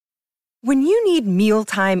When you need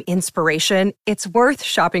mealtime inspiration, it's worth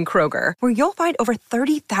shopping Kroger, where you'll find over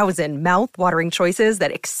 30,000 mouth-watering choices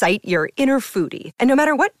that excite your inner foodie. And no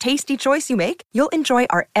matter what tasty choice you make, you'll enjoy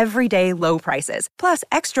our everyday low prices, plus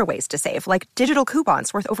extra ways to save, like digital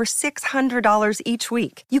coupons worth over $600 each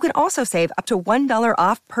week. You can also save up to $1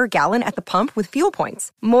 off per gallon at the pump with fuel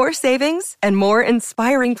points. More savings and more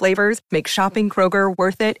inspiring flavors make shopping Kroger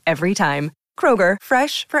worth it every time. Kroger,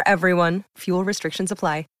 fresh for everyone. Fuel restrictions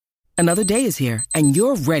apply. Another day is here, and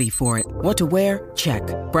you're ready for it. What to wear? Check.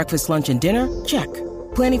 Breakfast, lunch, and dinner? Check.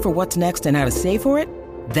 Planning for what's next and how to save for it?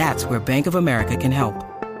 That's where Bank of America can help.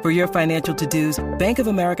 For your financial to-dos, Bank of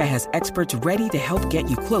America has experts ready to help get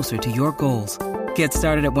you closer to your goals. Get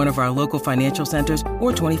started at one of our local financial centers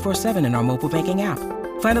or 24/7 in our mobile banking app.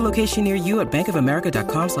 Find a location near you at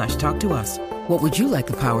bankofamerica.com/talktous. What would you like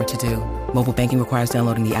the power to do? Mobile banking requires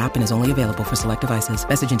downloading the app and is only available for select devices.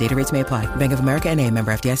 Message and data rates may apply. Bank of America N.A.,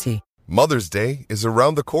 member FDIC. Mother's Day is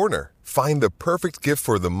around the corner. Find the perfect gift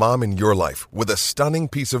for the mom in your life with a stunning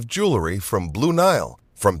piece of jewelry from Blue Nile.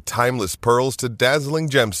 From timeless pearls to dazzling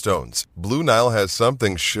gemstones, Blue Nile has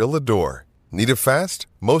something she'll adore. Need it fast?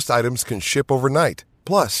 Most items can ship overnight.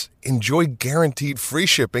 Plus, enjoy guaranteed free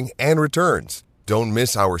shipping and returns. Don't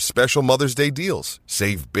miss our special Mother's Day deals.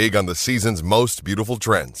 Save big on the season's most beautiful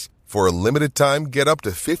trends. For a limited time, get up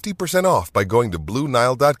to 50% off by going to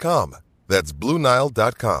BlueNile.com. That's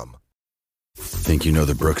BlueNile.com. Think you know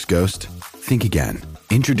the Brooks Ghost? Think again.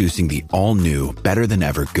 Introducing the all-new,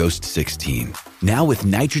 better-than-ever Ghost 16. Now with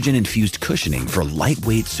nitrogen-infused cushioning for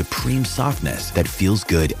lightweight, supreme softness that feels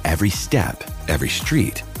good every step, every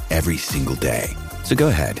street, every single day. So go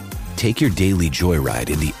ahead, take your daily joyride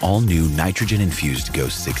in the all-new nitrogen-infused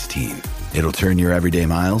Ghost 16. It'll turn your everyday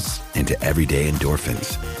miles into everyday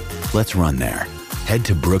endorphins. Let's run there. Head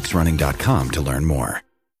to brooksrunning.com to learn more.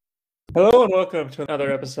 Hello and welcome to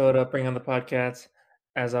another episode of Bring on the Podcast.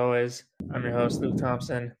 As always, I'm your host, Luke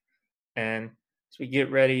Thompson. And as we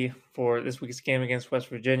get ready for this week's game against West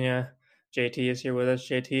Virginia, JT is here with us.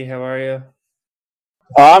 JT, how are you?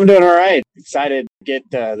 I'm doing all right. Excited to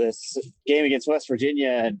get this game against West Virginia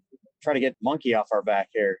and try to get Monkey off our back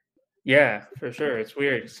here. Yeah, for sure. It's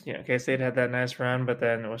weird. K-State had that nice run, but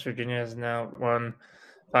then West Virginia has now won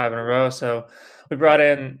 5 in a row. So we brought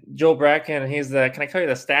in Joel Bracken, and he's the, can I call you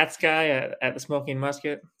the stats guy at the Smoking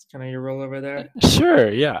Musket? It's kind of your role over there. Sure,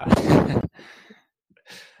 yeah.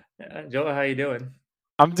 Joel, how you doing?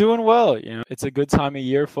 I'm doing well. It's a good time of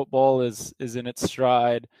year. Football is in its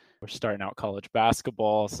stride. We're starting out college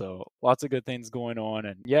basketball, so lots of good things going on.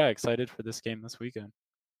 And yeah, excited for this game this weekend.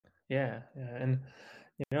 Yeah. And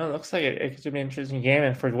it looks like it could be an interesting game.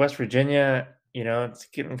 And for West Virginia, it's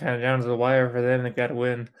getting kind of down to the wire for them. They've got to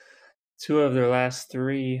win 2 of their last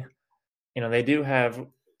 3. They do have,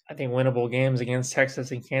 I think, winnable games against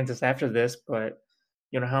Texas and Kansas after this. But,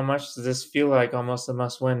 how much does this feel like almost a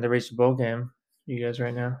must-win to reach the bowl game, you guys,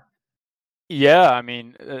 right now? Yeah, I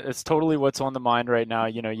mean, it's totally what's on the mind right now.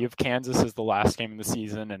 You have Kansas as the last game of the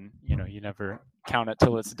season, and, you never count it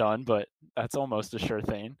till it's done, but that's almost a sure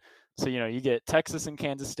thing. So, you get Texas and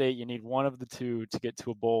Kansas State. You need one of the 2 to get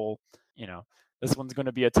to a bowl. This one's going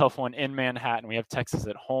to be a tough one in Manhattan. We have Texas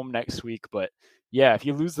at home next week. But, yeah, if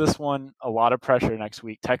you lose this one, a lot of pressure next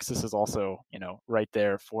week. Texas is also, right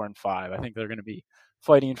there, 4-5. I think they're going to be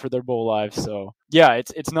fighting for their bowl lives. So, yeah,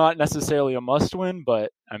 it's not necessarily a must-win,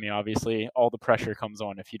 but, I mean, obviously all the pressure comes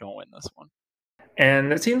on if you don't win this one.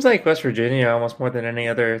 And it seems like West Virginia, almost more than any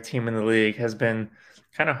other team in the league, has been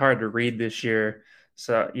kind of hard to read this year.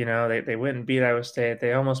 So, they went and beat Iowa State.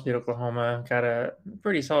 They almost beat Oklahoma, got a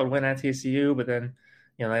pretty solid win at TCU, but then,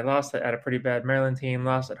 they lost at a pretty bad Maryland team,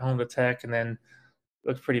 lost at home to Tech, and then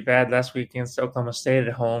looked pretty bad last week against Oklahoma State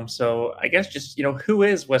at home. So I guess just, who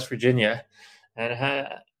is West Virginia, and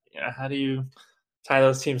how do you tie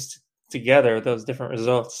those teams together, those different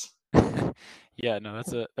results? Yeah, no,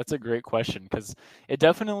 that's a great question, because it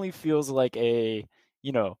definitely feels like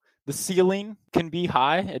the ceiling can be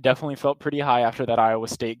high. It definitely felt pretty high after that Iowa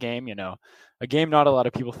State game, a game not a lot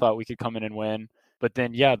of people thought we could come in and win. But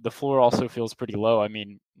then, yeah, the floor also feels pretty low. I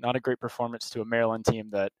mean, not a great performance to a Maryland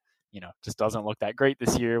team that, just doesn't look that great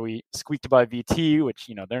this year. We squeaked by VT, which,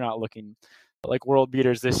 they're not looking like world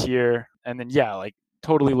beaters this year. And then, yeah, like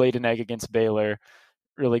totally laid an egg against Baylor,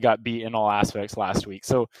 really got beat in all aspects last week.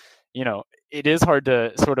 So, it is hard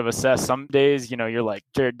to sort of assess. Some days, you're like,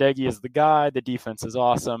 Jared Deggy is the guy, the defense is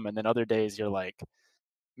awesome. And then other days you're like,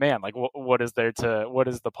 man, like what is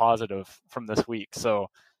the positive from this week? So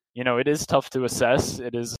it is tough to assess.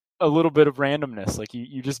 It is a little bit of randomness. Like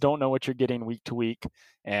you just don't know what you're getting week to week.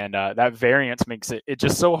 And that variance makes it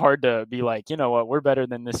just so hard to be like, you know what, we're better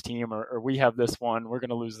than this team, or we have this one, we're going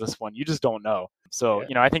to lose this one. You just don't know. So,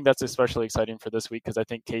 I think that's especially exciting for this week because I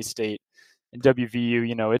think K-State and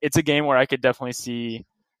WVU, it's a game where I could definitely see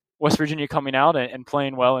West Virginia coming out and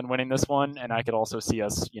playing well and winning this one. And I could also see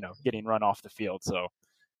us, getting run off the field. So,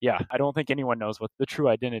 yeah, I don't think anyone knows what the true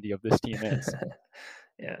identity of this team is.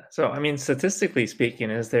 Yeah. So, I mean, statistically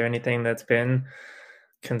speaking, is there anything that's been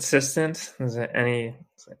consistent? Is there any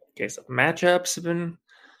case of matchups have been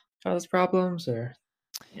cause problems or,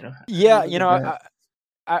 Yeah,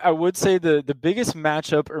 I would say the biggest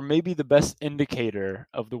matchup or maybe the best indicator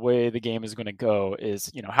of the way the game is going to go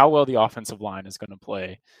is, how well the offensive line is going to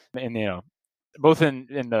play. And, both in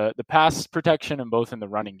the pass protection and both in the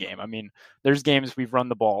running game. I mean, there's games we've run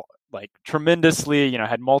the ball like tremendously,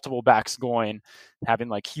 had multiple backs going, having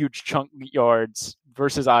like huge chunk yards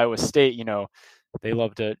versus Iowa State. They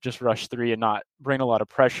love to just rush three and not bring a lot of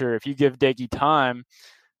pressure. If you give Doege time,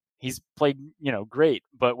 he's played, great.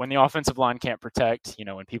 But when the offensive line can't protect,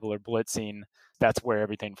 when people are blitzing, that's where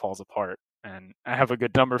everything falls apart. And I have a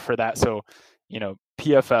good number for that. So,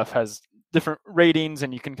 PFF has different ratings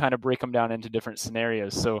and you can kind of break them down into different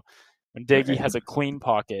scenarios. So when Doege has a clean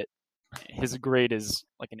pocket, his grade is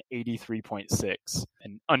like an 83.6,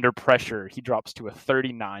 and under pressure, he drops to a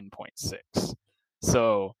 39.6.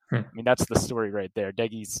 So, I mean, that's the story right there.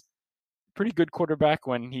 Doege's pretty good quarterback.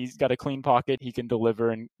 When he's got a clean pocket, he can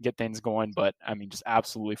deliver and get things going, but I mean, just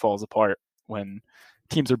absolutely falls apart when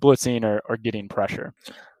teams are blitzing or getting pressure.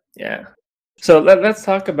 Yeah. So let's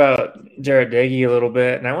talk about Jarret Doege a little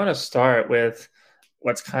bit. And I want to start with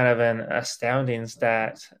what's kind of an astounding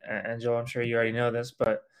stat. And Joel, I'm sure you already know this,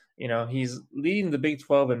 but he's leading the Big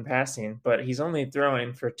 12 in passing, but he's only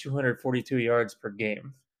throwing for 242 yards per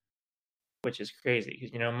game, which is crazy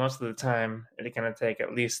because, most of the time it can take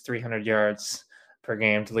at least 300 yards per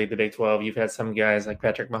game to lead the Big 12. You've had some guys like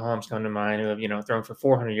Patrick Mahomes come to mind who have, thrown for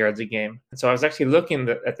 400 yards a game. And so I was actually looking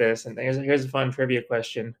at this, and here's a fun trivia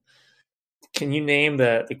question. Can you name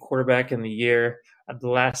the quarterback in the year of the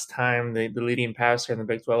last time the leading passer in the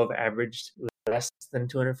Big 12 averaged less than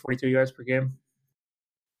 242 yards per game?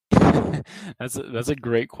 That's a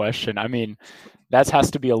great question. I mean, that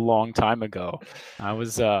has to be a long time ago. I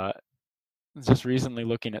was just recently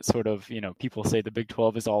looking at sort of, people say the Big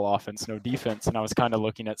 12 is all offense, no defense. And I was kind of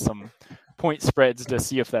looking at some point spreads to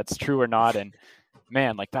see if that's true or not. And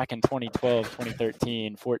man, like back in 2012,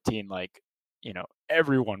 2013, 14, like,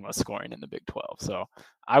 everyone was scoring in the Big 12. So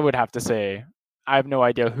I would have to say, I have no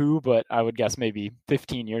idea who, but I would guess maybe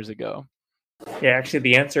 15 years ago. Yeah, actually,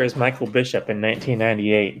 the answer is Michael Bishop in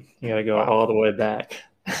 1998. You got to go all the way back.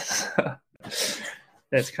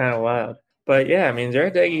 That's kind of wild. But yeah, I mean,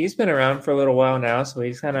 Jarret Doege, he's been around for a little while now, so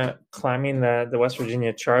he's kind of climbing the West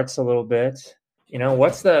Virginia charts a little bit.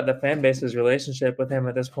 What's the fan base's relationship with him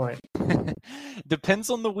at this point? Depends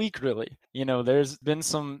on the week, really. There's been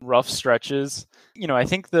some rough stretches. I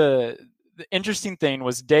think the interesting thing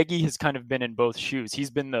was Doege has kind of been in both shoes.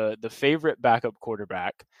 He's been the favorite backup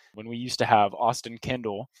quarterback when we used to have Austin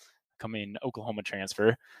Kendall coming Oklahoma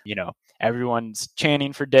transfer. Everyone's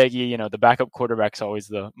chanting for Doege. The backup quarterback's always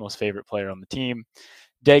the most favorite player on the team.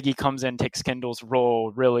 Doege comes in, takes Kendall's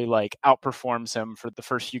role, really like outperforms him for the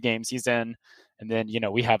first few games he's in. And then,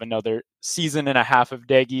 we have another season and a half of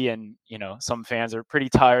Doege, and, some fans are pretty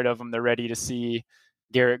tired of him. They're ready to see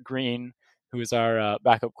Garrett Green, who is our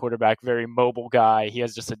backup quarterback, very mobile guy. He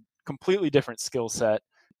has just a completely different skill set.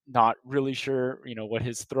 Not really sure, what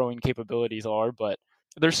his throwing capabilities are, but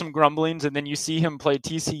there's some grumblings. And then you see him play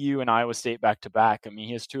TCU and Iowa State back to back. I mean,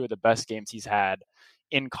 he has two of the best games he's had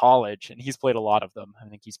in college, and he's played a lot of them. I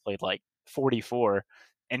think he's played like 44,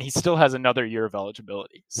 and he still has another year of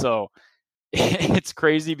eligibility. So it's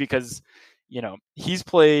crazy because, he's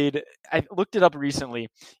played, I looked it up recently.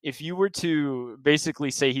 If you were to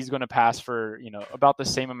basically say he's going to pass for, about the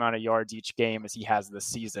same amount of yards each game as he has this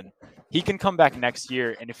season, he can come back next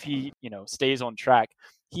year. And if he, stays on track,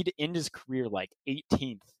 he'd end his career like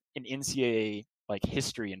 18th in NCAA like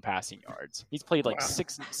history in passing yards. He's played like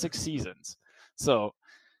six seasons. So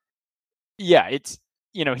yeah, it's,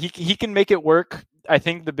 he can make it work. I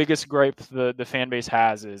think the biggest gripe the fan base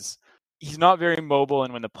has is he's not very mobile,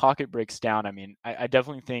 and when the pocket breaks down, I mean, I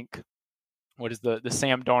definitely think, what is the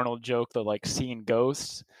Sam Darnold joke, the like seeing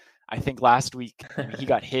ghosts? I think last week he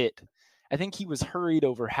got hit. I think he was hurried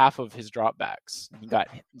over half of his dropbacks. He got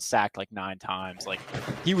sacked like 9 times. Like,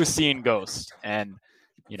 he was seeing ghosts, and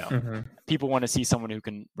people want to see someone who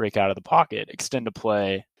can break out of the pocket, extend a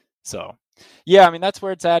play. So Yeah, I mean that's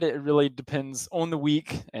where it's at. It really depends on the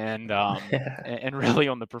week and Yeah. and really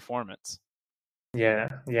on the performance. Yeah.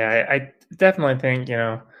 I definitely think,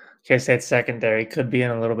 K-State's secondary could be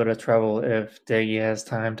in a little bit of trouble if Diggy has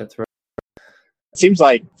time to throw. It seems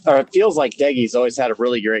like, or it feels like Deggy's always had a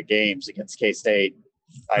really great games against K-State,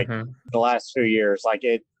 like the last few years. Like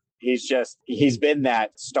he's been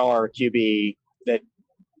that star QB that,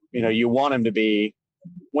 you want him to be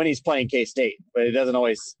when he's playing K-State, but it doesn't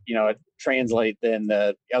always, translate in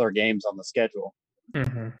the other games on the schedule.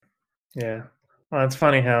 Mm-hmm. Yeah. Well, it's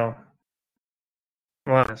funny how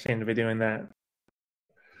a lot of us seem to be doing that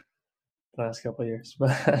the last couple of years,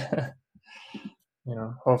 but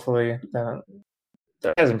hopefully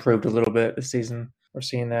that has improved a little bit this season. We're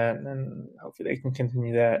seeing that, and hopefully they can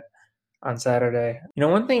continue that on Saturday.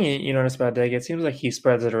 One thing you notice about Dig, it seems like he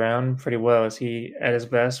spreads it around pretty well. Is he at his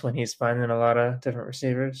best when he's finding a lot of different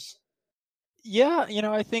receivers? Yeah,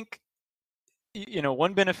 I think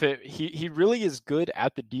one benefit, he really is good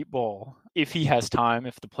at the deep ball if he has time,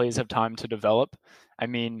 if the plays have time to develop. I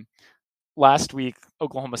mean, last week,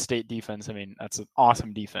 Oklahoma State defense, that's an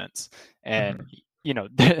awesome defense. And,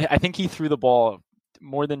 I think he threw the ball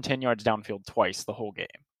more than 10 yards downfield twice the whole game.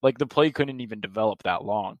 Like the play couldn't even develop that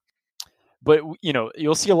long. But,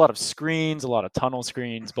 you'll see a lot of screens, a lot of tunnel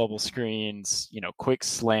screens, bubble screens, quick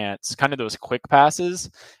slants, kind of those quick passes.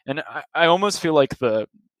 And I almost feel like the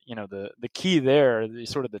key there,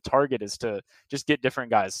 sort of the target is to just get different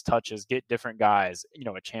guys touches, get different guys,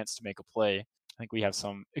 a chance to make a play. I think we have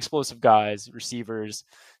some explosive guys, receivers,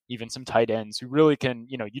 even some tight ends who really can,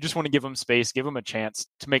 you just want to give them space, give them a chance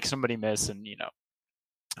to make somebody miss. And,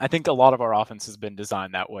 I think a lot of our offense has been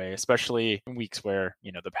designed that way, especially in weeks where,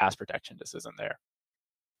 the pass protection just isn't there.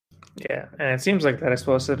 Yeah, and it seems like that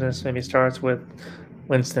explosiveness maybe starts with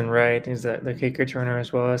Winston Wright. He's the kick returner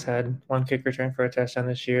as well, has had one kick return for a touchdown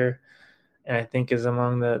this year, and I think is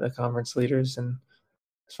among the conference leaders and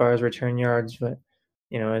as far as return yards. But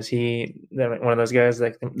is he one of those guys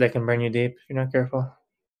that can burn you deep if you're not careful?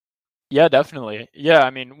 Yeah, definitely. Yeah,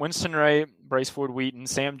 Winston Wright, Bryce Ford Wheaton,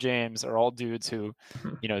 Sam James are all dudes who,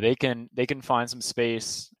 they can find some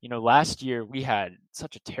space. Last year we had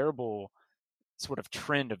such a terrible sort of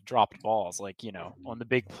trend of dropped balls. Like, on the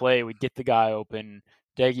big play, we'd get the guy open,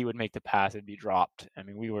 Deggy would make the pass, it'd be dropped.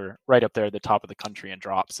 We were right up there at the top of the country in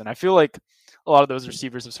drops. And I feel like a lot of those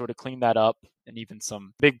receivers have sort of cleaned that up and even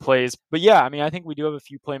some big plays. But yeah, I think we do have a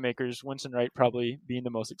few playmakers, Winston Wright probably being the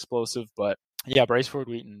most explosive, but yeah, Bryce Ford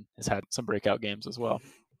Wheaton has had some breakout games as well.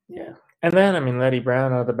 Yeah. And then, Letty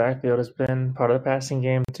Brown out of the backfield has been part of the passing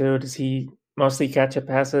game too. Does he mostly catch up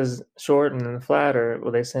passes short and then flat, or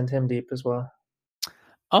will they send him deep as well?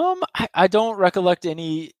 I don't recollect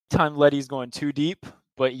any time Letty's going too deep,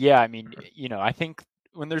 but yeah, I think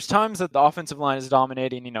when there's times that the offensive line is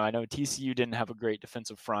dominating, I know TCU didn't have a great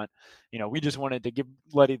defensive front. We just wanted to give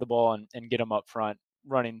Letty the ball and get him up front,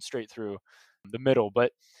 running straight through the middle.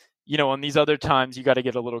 But, on these other times, you got to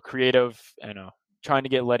get a little creative, trying to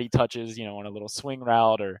get Letty touches, on a little swing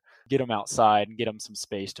route or get him outside and get him some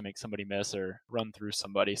space to make somebody miss or run through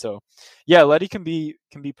somebody. So, yeah, Letty can be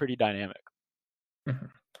pretty dynamic. Mm-hmm.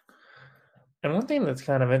 And one thing that's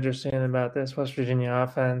kind of interesting about this West Virginia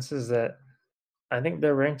offense is that I think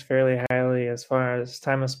they're ranked fairly highly as far as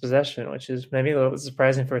time of possession, which is maybe a little bit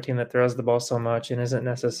surprising for a team that throws the ball so much and hasn't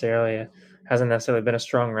necessarily been a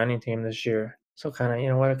strong running team this year. So kind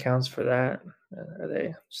of, what accounts for that? Are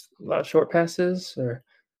they just a lot of short passes, or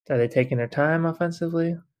are they taking their time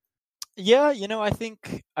offensively? Yeah, I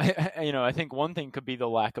think I think one thing could be the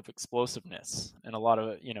lack of explosiveness, and a lot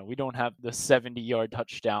of we don't have the 70-yard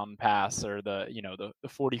touchdown pass or the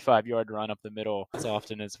 45-yard run up the middle as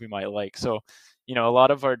often as we might like. So, a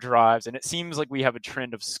lot of our drives, and it seems like we have a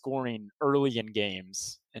trend of scoring early in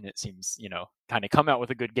games, and it seems kind of come out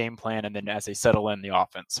with a good game plan, and then as they settle in, the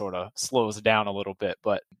offense sort of slows down a little bit.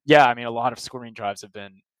 But yeah, a lot of scoring drives have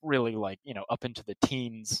been really up into the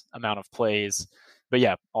teens amount of plays. But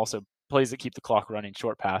yeah, also plays that keep the clock running,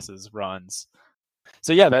 short passes, runs.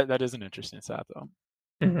 So yeah, that is an interesting stat though.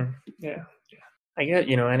 Mm-hmm. Yeah. I get,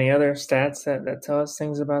 any other stats that tell us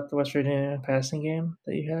things about the West Virginia passing game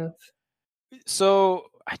that you have? So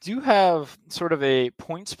I do have sort of a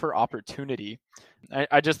points per opportunity.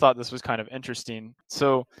 I just thought this was kind of interesting.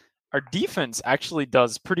 So our defense actually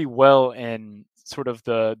does pretty well in sort of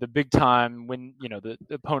the big time when, the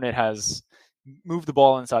opponent has moved the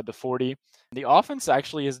ball inside the 40. The offense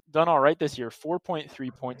actually has done all right this year,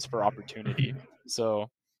 4.3 points per opportunity. So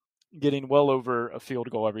getting well over a field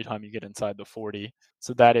goal every time you get inside the 40.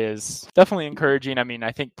 So that is definitely encouraging.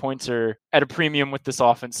 I think points are at a premium with this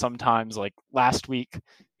offense sometimes. Like last week,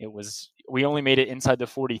 it was we only made it inside the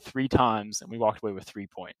 40 3 times, and we walked away with 3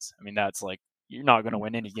 points. I mean, that's like, you're not going to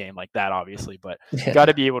win any game like that, obviously, but you got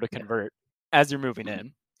to be able to convert as you're moving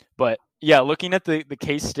in. But yeah, looking at the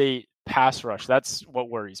K-State pass rush, that's what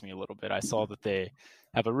worries me a little bit. I saw that they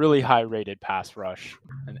have a really high rated pass rush,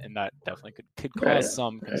 and that definitely could cause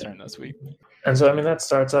some concern this week. And so, I mean, that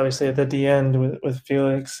starts obviously at the D end with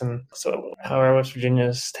Felix. And so, how are West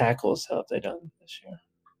Virginia's tackles? How have they done this year?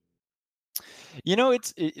 You know,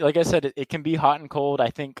 like I said, it can be hot and cold. I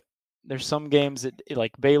think there's some games that,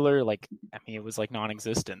 like Baylor, like, I mean, it was like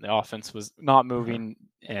non-existent. The offense was not moving,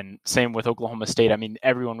 and same with Oklahoma State. I mean,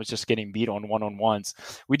 everyone was just getting beat on one-on-ones.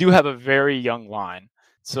 We do have a very young line,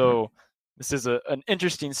 so this is an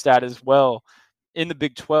interesting stat as well. In the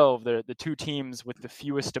Big 12, the two teams with the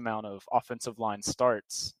fewest amount of offensive line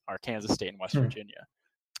starts are Kansas State and West Virginia.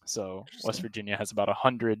 So West Virginia has about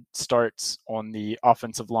 100 starts on the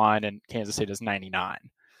offensive line, and Kansas State has 99.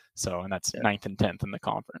 So, and that's 9th and 10th in the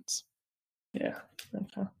conference. Yeah.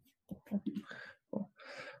 Okay. Cool.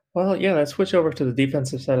 Well, yeah, let's switch over to the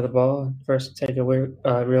defensive side of the ball. First, take a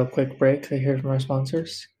real quick break to hear from our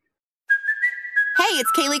sponsors. Hey,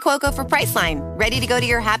 it's Kaylee Cuoco for Priceline. Ready to go to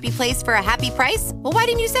your happy place for a happy price? Well, why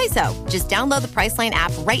didn't you say so? Just download the Priceline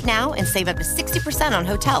app right now and save up to 60% on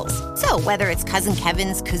hotels. So whether it's Cousin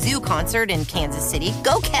Kevin's Kazoo Concert in Kansas City,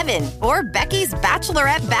 go Kevin, or Becky's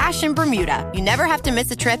Bachelorette Bash in Bermuda, you never have to miss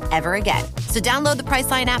a trip ever again. So download the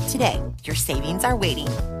Priceline app today. Your savings are waiting.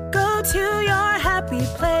 Go to your happy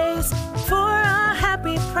place for a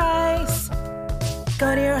happy price.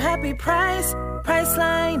 Go to your happy price,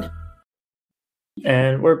 Priceline.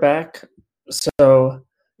 And we're back. So,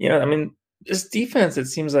 you know, I mean, this defense, it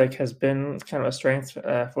seems like, has been kind of a strength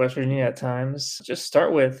for West Virginia at times. Just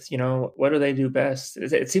start with, you know, what do they do best?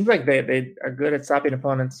 It seems like they are good at stopping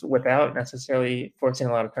opponents without necessarily forcing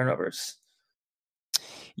a lot of turnovers.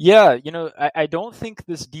 Yeah, you know, I don't think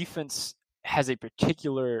this defense has a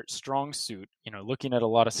particular strong suit. You know, looking at a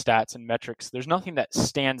lot of stats and metrics, there's nothing that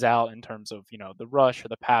stands out in terms of, you know, the rush or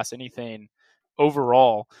the pass, anything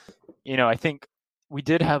overall. You know, I think we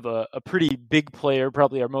did have a pretty big player,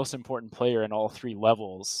 probably our most important player in all three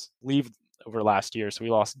levels, leave over last year. So we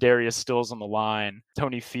lost Darius Stills on the line,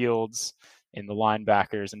 Tony Fields in the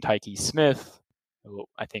linebackers, and Tyke Smith.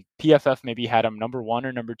 I think PFF maybe had him number 1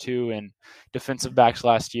 or number 2 in defensive backs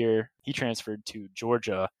last year. He transferred to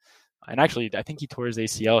Georgia. And actually, I think he tore his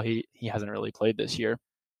ACL. He hasn't really played this year.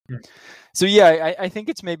 So, yeah, I think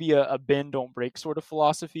it's maybe a bend, don't break sort of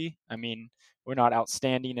philosophy. I mean, we're not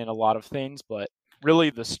outstanding in a lot of things, but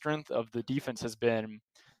really the strength of the defense has been,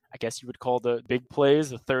 I guess you would call the big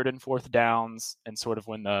plays, the 3rd and 4th downs, and sort of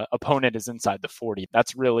when the opponent is inside the 40.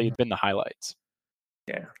 That's really been the highlights.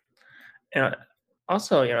 Yeah. And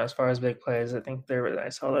also, you know, as far as big plays, I think I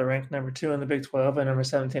saw they're ranked number 2 in the Big 12 and number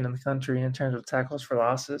 17 in the country in terms of tackles for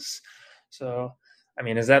losses. So, I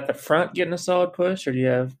mean, is that the front getting a solid push, or do you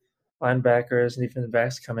have linebackers and defensive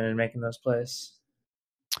backs coming in and making those plays?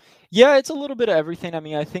 Yeah, it's a little bit of everything. I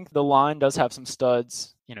mean, I think the line does have some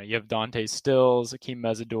studs. You know, you have Dante Stills, Akeem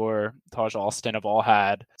Mesidor, Taj Alston have all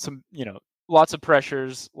had some, you know, lots of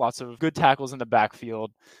pressures, lots of good tackles in the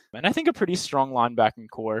backfield, and I think a pretty strong linebacking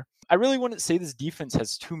core. I really wouldn't say this defense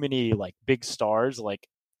has too many, like, big stars. Like,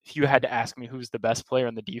 if you had to ask me who's the best player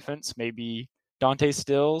in the defense, maybe Dante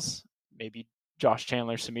Stills, maybe Josh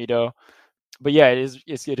Chandler-Semedo. But yeah,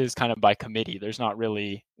 it is kind of by committee. There's not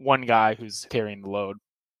really one guy who's carrying the load.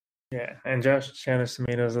 Yeah, and Josh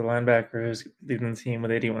Chandler-Semedo is a linebacker who's leading the team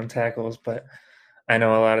with 81 tackles, but I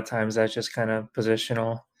know a lot of times that's just kind of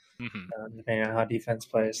positional. Depending on how defense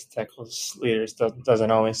plays, tackles leaders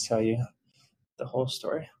doesn't always tell you the whole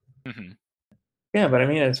story. Yeah, but I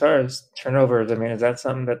mean, as far as turnovers, I mean, is that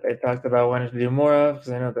something that they talked about wanting to do more of?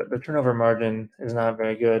 Because I know that the turnover margin is not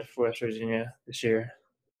very good for West Virginia this year.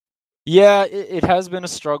 Yeah, it has been a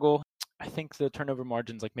struggle. I think the turnover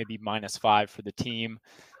margin's like maybe -5 for the team.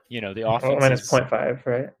 You know, the offense minus 0.5,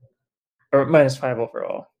 right? Or -5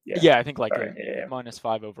 overall. Yeah, I think like yeah.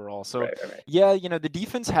 -5 overall. So, right. Yeah, you know, the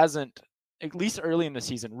defense hasn't, at least early in the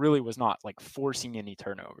season, really was not like forcing any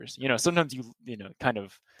turnovers. You know, sometimes you know, kind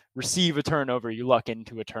of receive a turnover, you luck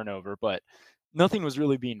into a turnover, but nothing was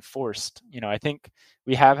really being forced. You know, I think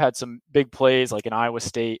we have had some big plays, like in Iowa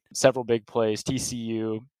State, several big plays,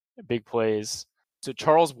 TCU, big plays. So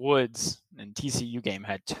Charles Woods in TCU game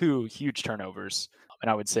had 2 huge turnovers. And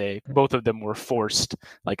I would say both of them were forced,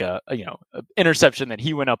 like a interception that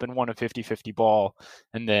he went up and won a 50-50 ball,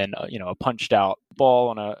 and then a punched out ball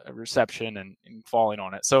on a reception and falling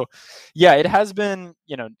on it. So yeah, it has been,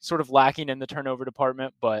 you know, sort of lacking in the turnover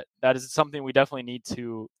department, but that is something we definitely need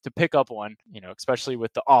to pick up on, you know, especially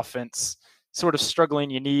with the offense sort of struggling,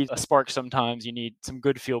 you need a spark sometimes, you need some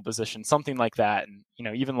good field position, something like that. And,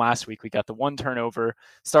 even last week we got the one turnover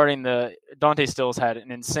starting Dante Stills had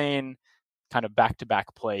an insane kind of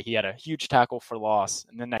back-to-back play. He had a huge tackle for loss,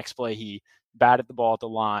 and the next play he batted the ball at the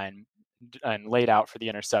line and laid out for the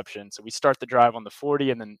interception. So we start the drive on the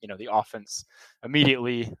 40, and then, the offense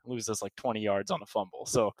immediately loses like 20 yards on a fumble.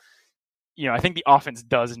 So, I think the offense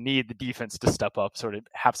does need the defense to step up, sort of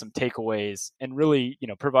have some takeaways and really,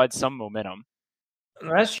 provide some momentum.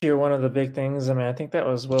 Last year, one of the big things, I think that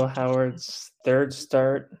was Will Howard's third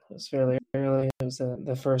start. It was fairly early. It was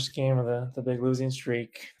the first game of the big losing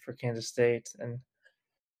streak for Kansas State. And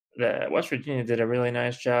West Virginia did a really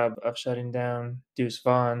nice job of shutting down Deuce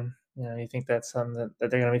Vaughn. You think that's something that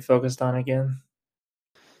they're going to be focused on again?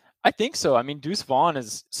 I think so. Deuce Vaughn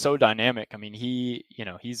is so dynamic.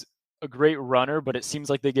 He's a great runner, but it seems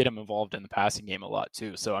like they get him involved in the passing game a lot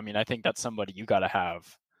too. So, I think that's somebody you got to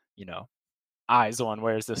have, eyes on.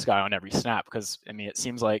 Where's this guy on every snap? Because, it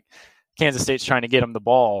seems like Kansas State's trying to get him the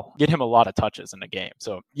ball, get him a lot of touches in the game.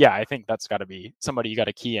 So, yeah, I think that's got to be somebody you got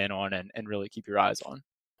to key in on and really keep your eyes on.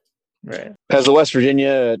 Right. Has the West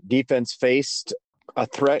Virginia defense faced a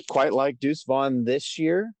threat quite like Deuce Vaughn this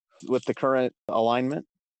year with the current alignment?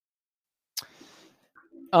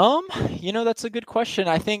 That's a good question.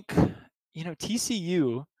 I think,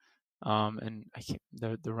 TCU, and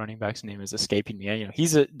the running back's name is escaping me.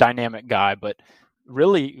 He's a dynamic guy, but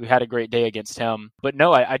really we had a great day against him. But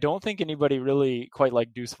no, I don't think anybody really quite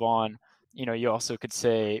like Deuce Vaughn. You also could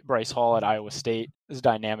say Bryce Hall at Iowa State is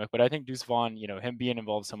dynamic, but I think Deuce Vaughn, him being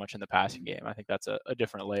involved so much in the passing game, I think that's a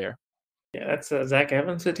different layer. Yeah, that's Zach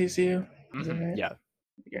Evans at TCU. Mm-hmm. Right? Yeah.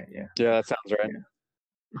 Yeah, that sounds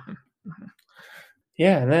right.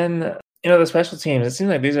 Yeah, and then the special teams. It seems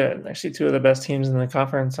like these are actually two of the best teams in the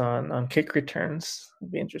conference on kick returns.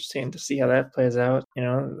 It'd be interesting to see how that plays out.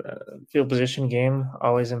 Field position game,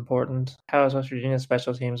 always important. How has West Virginia's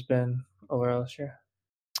special teams been overall this year?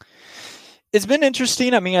 It's been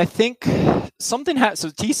interesting. I think something so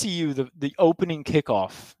TCU, the opening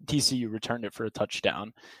kickoff, TCU returned it for a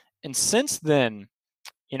touchdown. And since then,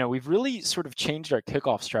 we've really sort of changed our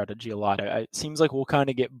kickoff strategy a lot. It seems like we'll kind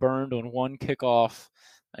of get burned on one kickoff,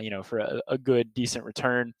 for a good, decent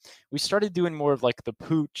return. We started doing more of like the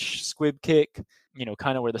pooch squib kick,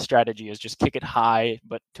 kind of where the strategy is just kick it high,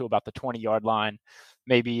 but to about the 20-yard line.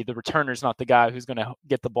 Maybe the returner's not the guy who's going to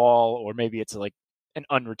get the ball, or maybe it's like an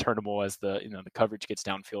unreturnable as the coverage gets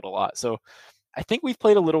downfield a lot. So I think we've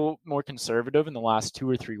played a little more conservative in the last 2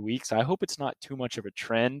 or 3 weeks. I hope it's not too much of a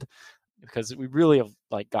trend, because we really have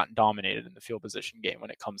gotten dominated in the field position game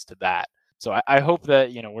when it comes to that. So I hope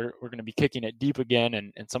that, we're going to be kicking it deep again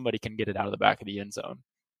and somebody can get it out of the back of the end zone.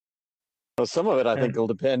 Well, some of it I think will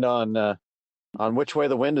depend on which way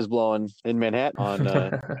the wind is blowing in Manhattan.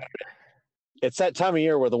 It's that time of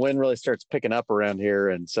year where the wind really starts picking up around here,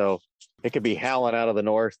 and so it could be howling out of the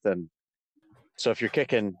north. And so if you're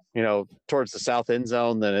kicking, towards the south end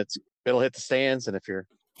zone, then it'll hit the stands, and if you're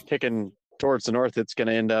kicking towards the north, it's going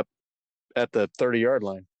to end up at the 30-yard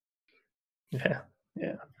line. Yeah.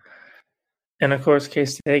 And of course,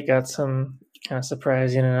 K-State got some kind of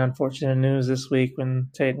surprising and unfortunate news this week when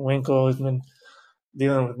Tate Winkle, who's been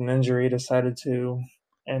dealing with an injury, decided to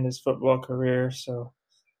end his football career. So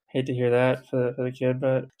hate to hear that for the kid.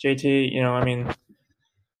 But JT,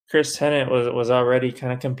 Chris Tennant was already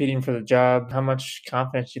kind of competing for the job. How much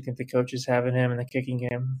confidence do you think the coaches have in him in the kicking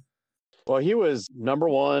game? Well, he was number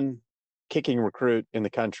one kicking recruit in the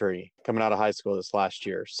country coming out of high school this last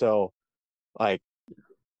year. So,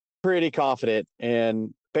 pretty confident.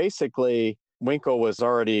 And basically, Winkle was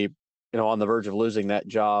already, on the verge of losing that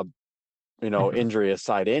job, injury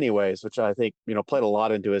aside anyways, which I think, played a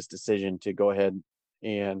lot into his decision to go ahead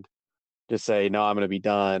and just say, no, I'm going to be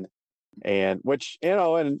done. And which,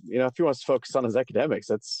 if he wants to focus on his academics,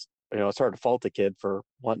 that's, it's hard to fault a kid for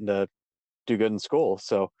wanting to do good in school.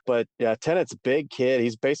 So, but yeah, Tennant's a big kid.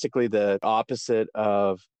 He's basically the opposite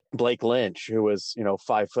of Blake Lynch, who was,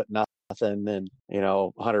 5 foot nothing and,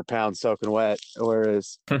 100 pounds soaking wet.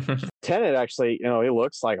 Whereas Tennant actually, he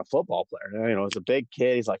looks like a football player. He's a big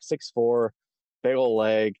kid. He's like 6'4", big old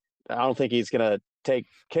leg. I don't think he's going to take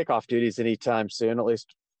kickoff duties anytime soon, at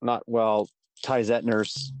least not while Ty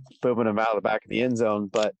Zettner's moving him out of the back of the end zone.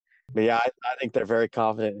 But yeah, I think they're very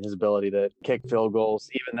confident in his ability to kick field goals.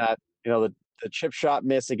 Even that, the chip shot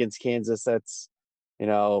miss against Kansas, that's,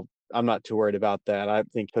 I'm not too worried about that. I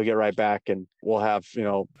think he'll get right back and we'll have,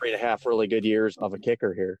 3.5 really good years of a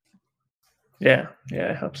kicker here. Yeah,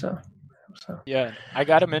 I hope so. Yeah, I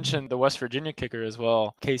got to mention the West Virginia kicker as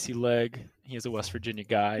well, Casey Legg. He's a West Virginia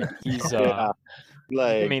guy. He's,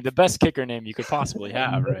 the best kicker name you could possibly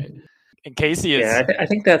have, right? And Casey is. Yeah, I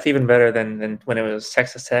think that's even better than when it was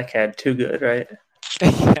Texas Tech had Too Good, right?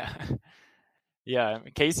 Yeah. Yeah, I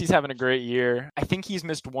mean, Casey's having a great year. I think he's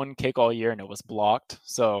missed one kick all year and it was blocked.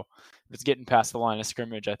 So if it's getting past the line of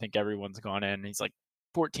scrimmage, I think everyone's gone in. He's like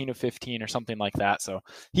 14 of 15 or something like that. So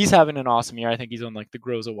he's having an awesome year. I think he's on like the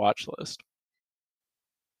Groza watch list.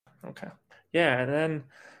 Okay. Yeah, and then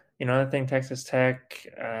I think Texas Tech,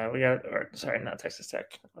 not Texas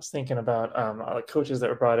Tech. I was thinking about all the coaches that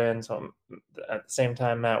were brought in. So at the same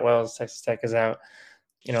time, Matt Wells, Texas Tech is out.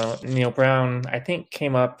 Neil Brown, I think,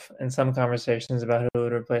 came up in some conversations about who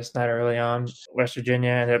would replace Snyder early on. West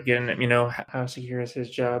Virginia ended up getting him. How secure is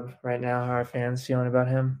his job right now? How are fans feeling about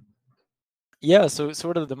him? Yeah, so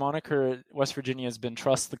sort of the moniker West Virginia has been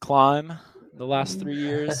trust the climb the last 3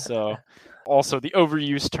 years. So also the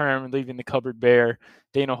overused term, leaving the cupboard bare.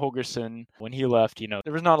 Dana Holgorsen, when he left,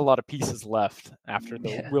 there was not a lot of pieces left after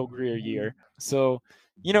the Will Grier year. So,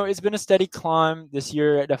 it's been a steady climb this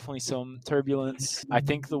year, definitely some turbulence. I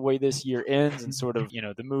think the way this year ends and sort of,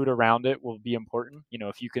 the mood around it will be important.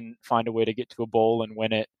 If you can find a way to get to a bowl and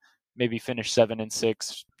win it, maybe finish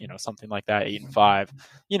 7-6, something like that, 8-5,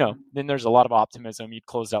 then there's a lot of optimism. You'd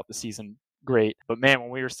close out the season great. But man, when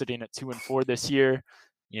we were sitting at 2-4 this year,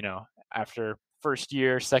 after first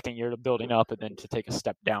year, second year to building up, and then to take a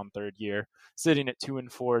step down third year, sitting at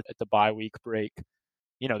 2-4 at the bye week break,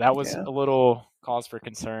 that was a little cause for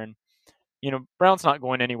concern. Brown's not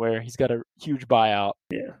going anywhere. He's got a huge buyout.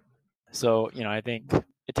 Yeah. So, I think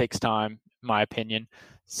it takes time, in my opinion.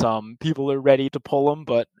 Some people are ready to pull him,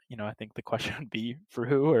 but, I think the question would be for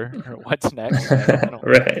who or what's next. I don't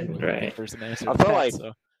right. I feel like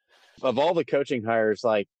of all the coaching hires,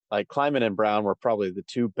 like Kleiman and Brown were probably the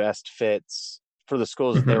two best fits for the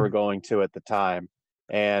schools that they were going to at the time.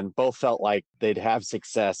 And both felt like they'd have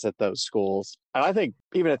success at those schools. And I think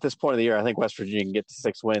even at this point of the year, I think West Virginia can get to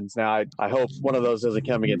 6 wins. Now, I hope one of those doesn't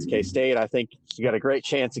come against K-State. I think you got a great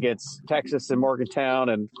chance against Texas and Morgantown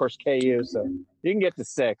and, of course, KU. So you can get to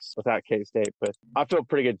 6 without K-State. But I feel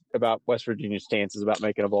pretty good about West Virginia's chances about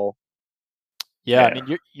making a bowl. Yeah, I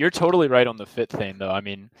mean, you're totally right on the fit thing, though. I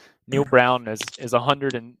mean, Neil Brown is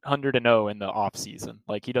 100-0 in the off season.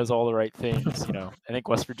 Like, he does all the right things. I think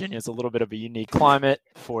West Virginia is a little bit of a unique climate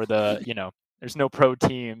for the, there's no pro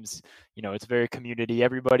teams. It's very community.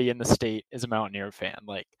 Everybody in the state is a Mountaineer fan.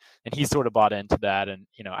 And he sort of bought into that. And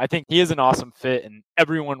I think he is an awesome fit, and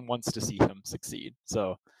everyone wants to see him succeed.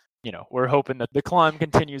 So, we're hoping that the climb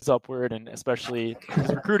continues upward, and especially his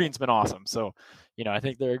recruiting's been awesome. So, I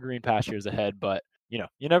think there are green pastures ahead, but,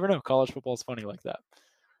 you never know. College football is funny like that.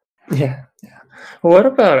 Yeah. Well, what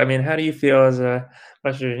about, how do you feel as a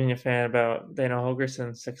West Virginia fan about Dana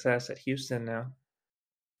Holgorsen's success at Houston now?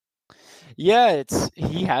 Yeah,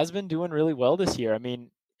 he has been doing really well this year. I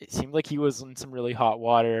mean, it seemed like he was in some really hot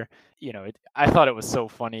water. I thought it was so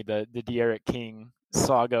funny, the De'Aaron King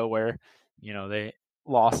saga where, they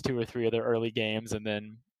lost 2 or 3 of their early games, and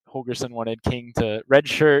then Holgorsen wanted King to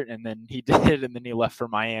redshirt, and then he did, and then he left for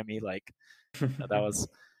Miami. That was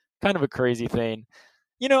kind of a crazy thing.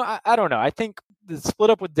 I don't know. I think the split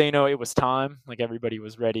up with Dano, it was time. Everybody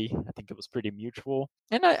was ready. I think it was pretty mutual.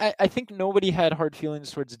 And I think nobody had hard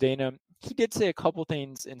feelings towards Dana. He did say a couple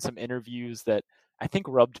things in some interviews that I think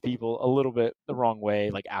rubbed people a little bit the wrong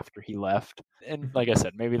way, after he left. And like I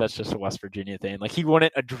said, maybe that's just a West Virginia thing. He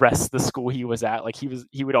wouldn't address the school he was at.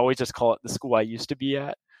 He would always just call it the school I used to be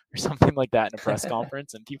at or something like that in a press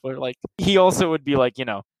conference. And people are he also would be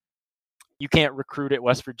you can't recruit at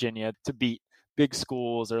West Virginia to beat big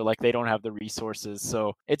schools, or they don't have the resources.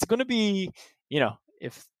 So it's going to be,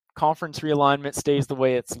 if conference realignment stays the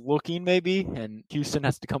way it's looking, maybe, and Houston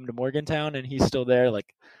has to come to Morgantown and he's still there,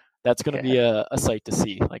 that's going to be a sight to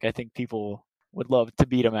see. I think people would love to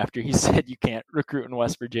beat him after he said you can't recruit in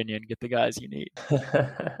West Virginia and get the guys you need.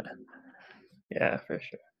 Yeah, for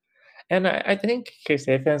sure. And I think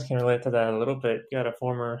K-State fans can relate to that a little bit. You got a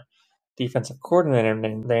former defensive coordinator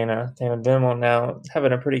named Dana Dimel, now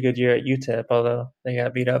having a pretty good year at UTEP, although they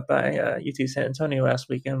got beat up by UT San Antonio last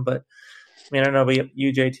weekend. But I don't know about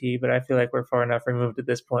UJT, but I feel like we're far enough removed at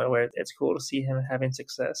this point where it's cool to see him having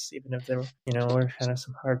success, even if there were kind of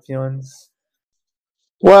some hard feelings.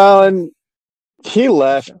 Well, and he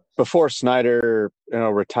left before Snyder,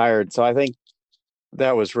 retired. So I think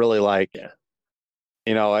that was really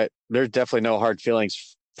there's definitely no hard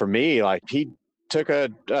feelings for me. He took a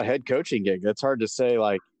head coaching gig. That's hard to say.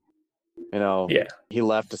 He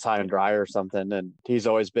left us high and dry or something, and he's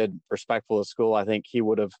always been respectful of school. I think he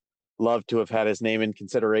would have loved to have had his name in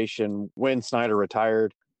consideration when Snyder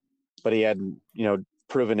retired, but he hadn't,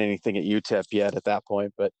 proven anything at UTEP yet at that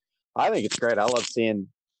point. But I think it's great. I love seeing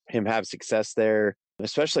him have success there.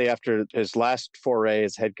 especially after his last foray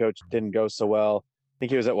as head coach didn't go so well. I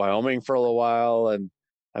think he was at Wyoming for a little while, and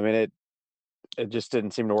I mean it just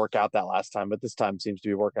didn't seem to work out that last time, but this time seems to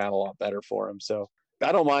be working out a lot better for him. So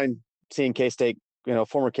I don't mind seeing K-State,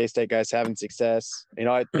 former K-State guys having success.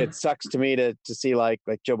 It sucks to me to see like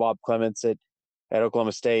Joe Bob Clements at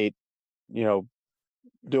Oklahoma State,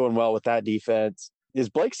 doing well with that defense. Is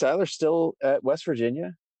Blake Seiler still at West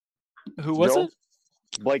Virginia? Who was it?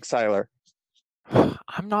 Blake Seiler.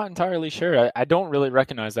 I'm not entirely sure. I don't really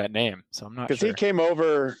recognize that name, so I'm not sure. Because he came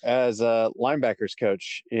over as a linebackers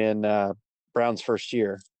coach in Brown's first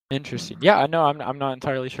year. Interesting. Yeah, I know. I'm not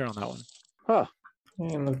entirely sure on that one. Huh. I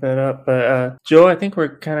can look that up. But Joe, I think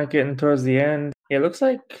we're kind of getting towards the end. It looks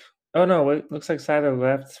like Seiler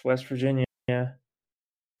left West Virginia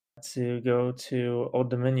to go to Old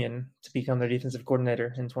Dominion to become their defensive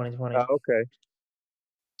coordinator in 2020. Oh, okay.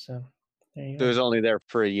 So there you He go. was only there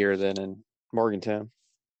for a year then in Morgantown.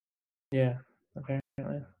 Yeah,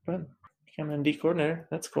 apparently. But becoming a D coordinator,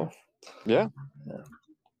 that's cool. Yeah.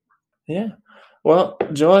 Yeah. Well,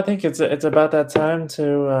 Joel, I think it's about that time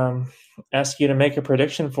to ask you to make a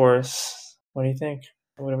prediction for us. What do you think?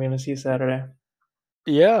 What are we going to see Saturday?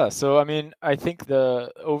 Yeah, so I mean, I think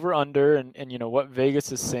the over/under and what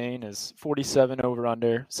Vegas is saying is 47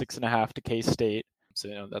 over/under, 6.5 to K-State.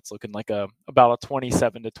 So that's looking like about a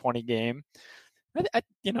 27-20 game.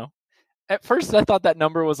 At first I thought that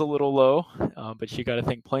number was a little low, but you got to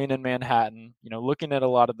think playing in Manhattan. Looking at a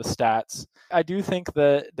lot of the stats, I do think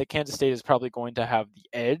that Kansas State is probably going to have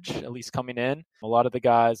the edge, at least coming in. A lot of the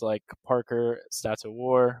guys like Parker, Stats of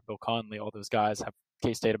War, Bill Conley, all those guys have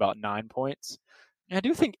K-State about 9 points. I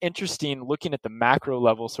do think interesting looking at the macro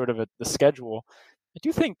level, sort of at the schedule. I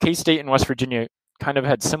do think K-State and West Virginia kind of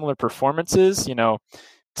had similar performances.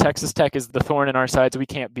 Texas Tech is the thorn in our sides. We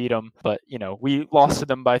can't beat them, but we lost to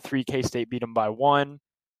them by 3. K-State beat them by 1.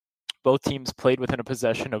 Both teams played within a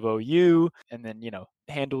possession of OU, and then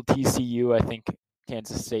handled TCU. I think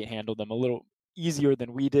Kansas State handled them a little easier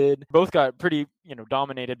than we did. Both got pretty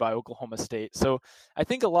dominated by Oklahoma State. So I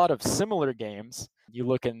think a lot of similar games. You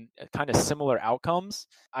look in kind of similar outcomes.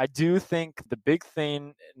 I do think the big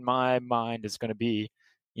thing in my mind is going to be,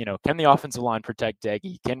 can the offensive line protect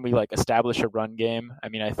Deggy? Can we establish a run game? I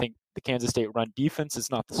mean, I think the Kansas State run defense is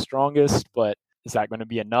not the strongest, but is that going to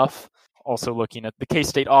be enough? Also looking at the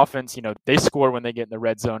K-State offense, they score when they get in the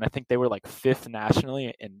red zone. I think they were 5th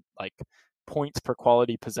nationally in points per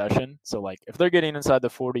quality possession. So if they're getting inside the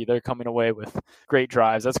 40, they're coming away with great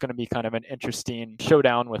drives. That's going to be kind of an interesting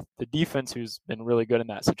showdown with the defense, who's been really good in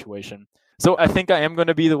that situation. So I think I am going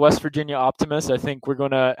to be the West Virginia optimist. I think we're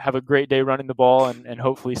going to have a great day running the ball and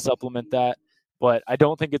hopefully supplement that. But I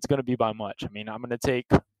don't think it's going to be by much. I mean, I'm going to take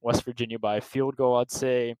West Virginia by a field goal. I'd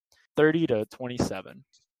say 30-27.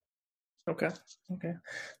 Okay.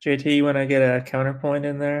 JT, you want to get a counterpoint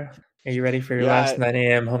in there? Are you ready for your last 9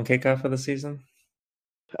 a.m. home kickoff of the season?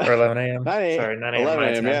 Or 11 a.m.? 9 a.m. 11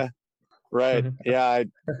 a.m., yeah. Right. Yeah,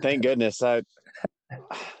 thank goodness. I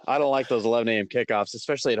don't like those 11 a.m. kickoffs,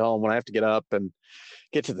 especially at home when I have to get up and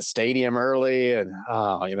get to the stadium early. And,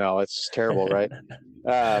 it's just terrible, right?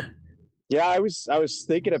 Yeah, I was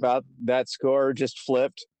thinking about that score just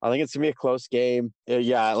flipped. I think it's going to be a close game.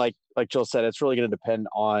 Yeah, like Joel said, it's really going to depend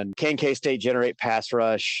on, can K-State generate pass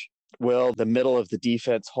rush? Will the middle of the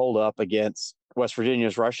defense hold up against West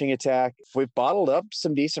Virginia's rushing attack? We've bottled up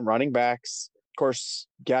some decent running backs. Of course,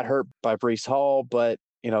 got hurt by Breece Hall, but,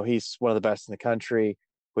 he's one of the best in the country.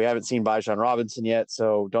 We haven't seen Bijan Robinson yet,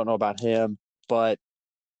 so don't know about him. But,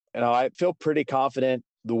 I feel pretty confident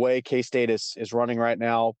the way K-State is running right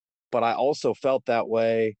now. But I also felt that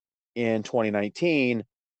way in 2019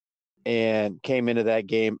 and came into that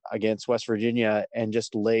game against West Virginia and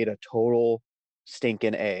just laid a total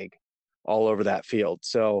stinking egg all over that field.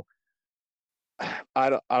 So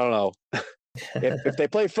I don't know. if they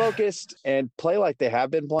play focused and play like they have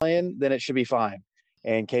been playing, then it should be fine.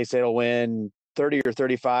 And K-State will win 30 or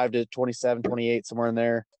 35 to 27, 28, somewhere in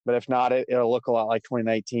there. But if not, it'll look a lot like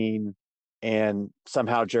 2019. And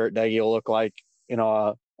somehow Jarret Doege will look like,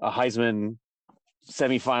 a Heisman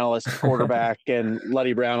semifinalist quarterback, and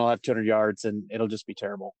Luddy Brown will have 200 yards, and it'll just be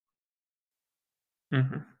terrible.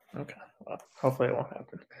 Mm-hmm. Okay. Well, hopefully it won't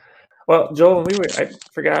happen. Well, Joel, I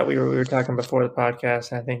forgot we were talking before the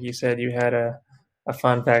podcast, and I think you said you had a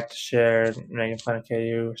fun fact to share, making fun of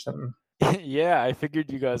KU or something. Yeah, I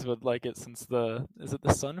figured you guys would like it since is it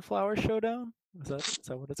the Sunflower Showdown? Is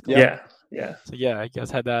that what it's called? Yeah. So yeah, you guys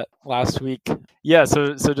had that last week. Yeah,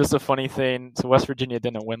 so just a funny thing. So West Virginia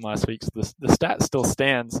didn't win last week, so the stat still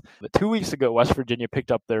stands. But 2 weeks ago, West Virginia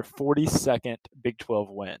picked up their 42nd Big 12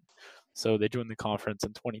 win. So they joined the conference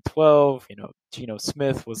in 2012. Geno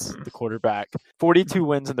Smith was the quarterback. 42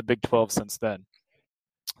 wins in the Big 12 since then.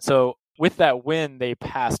 So with that win, they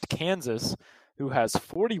passed Kansas, who has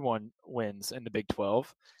 41 wins in the Big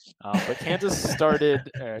 12. But Kansas has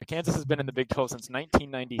been in the Big 12 since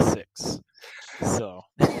 1996. So,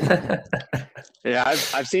 yeah,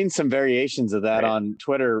 I've seen some variations of that on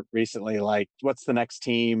Twitter recently. Like, what's the next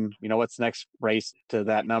team? What's the next race to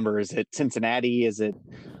that number? Is it Cincinnati? Is it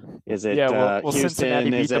well, Houston? Cincinnati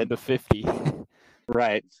beat them to 50.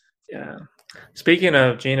 Right. Yeah. Speaking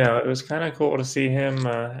of Geno, it was kind of cool to see him.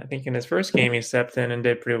 I think in his first game he stepped in and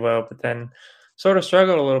did pretty well, but then sort of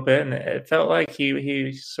struggled a little bit, and it felt like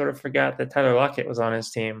he sort of forgot that Tyler Lockett was on his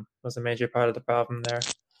team. Was a major part of the problem there.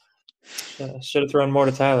 Should have thrown more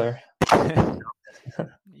to Tyler.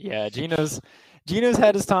 Yeah, Geno's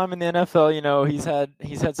had his time in the NFL.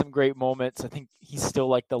 He's had some great moments. I think he's still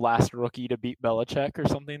like the last rookie to beat Belichick or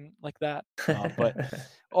something like that. But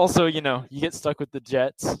also, you get stuck with the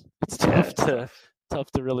Jets. It's tough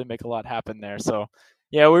to really make a lot happen there. So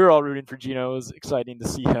yeah, we were all rooting for Geno. It was exciting to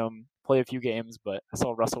see him play a few games, but I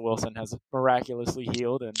saw Russell Wilson has miraculously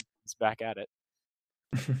healed and is back at it.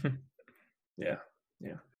 Yeah.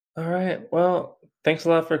 All right. Well, thanks a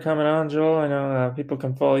lot for coming on, Joel. I know people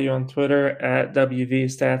can follow you on Twitter at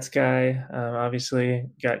WVStatsGuy. Obviously,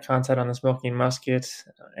 got content on the Smoking Musket.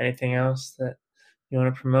 Anything else that you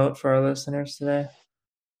want to promote for our listeners today?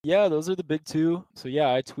 Yeah, those are the big two. So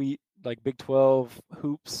yeah, I tweet like Big 12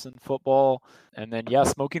 hoops and football. And then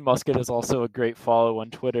Smoking Musket is also a great follow on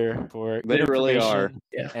Twitter for they really are.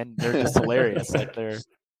 Yeah. And they're just hilarious. Like they're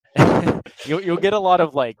you'll get a lot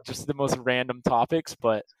of like just the most random topics,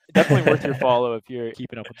 but definitely worth your follow if you're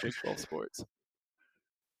keeping up with Big 12 sports.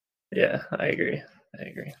 Yeah, I agree.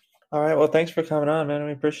 All right, well, thanks for coming on, man.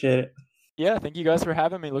 We appreciate it. Yeah, thank you guys for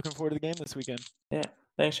having me. Looking forward to the game this weekend. Yeah,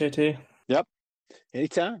 thanks, JT. Yep,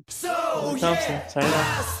 anytime. Thompson, signing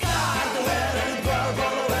off.